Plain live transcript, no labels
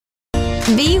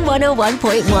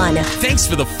B101.1. Thanks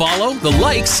for the follow, the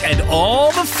likes, and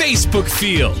all the Facebook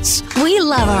fields. We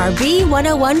love our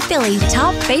B101 Philly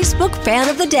top Facebook fan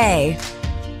of the day.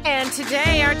 And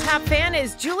today, our top fan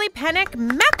is Julie Pennick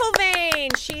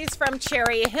McElvain. She's from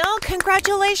Cherry Hill.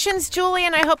 Congratulations, Julie,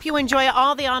 and I hope you enjoy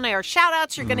all the on-air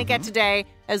shout-outs you're going to get today,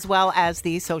 as well as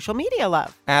the social media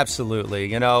love.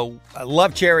 Absolutely. You know, I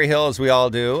love Cherry Hill, as we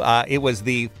all do. It was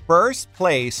the first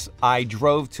place I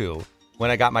drove to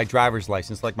when I got my driver's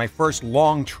license, like my first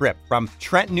long trip from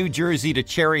Trenton, New Jersey to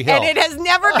Cherry Hill. And it has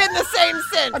never been the same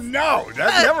since. No,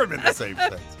 that's never been the same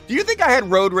since. Do you think I had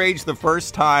road rage the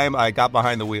first time I got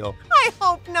behind the wheel? I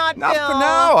hope not, Bill.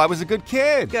 No, I was a good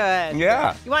kid. Good.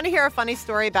 Yeah. You want to hear a funny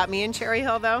story about me in Cherry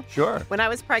Hill, though? Sure. When I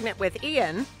was pregnant with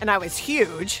Ian, and I was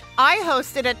huge, I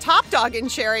hosted a Top Dog in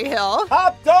Cherry Hill.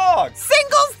 Top dog!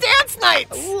 Singles dance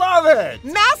nights! Love it!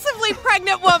 Massively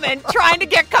pregnant woman trying to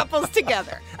get couples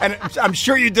together. And I'm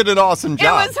sure you did an awesome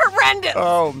job. It was horrendous.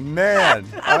 Oh, man.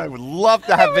 I would love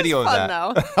to have video of fun,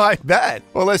 that. though. I bet.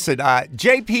 Well, listen,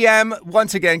 JPM,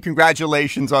 once again,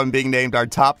 congratulations on being named our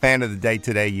top fan of the day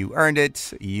today. You earned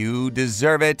it. You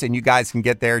deserve it. And you guys can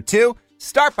get there, too.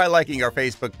 Start by liking our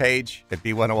Facebook page at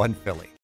B101 Philly.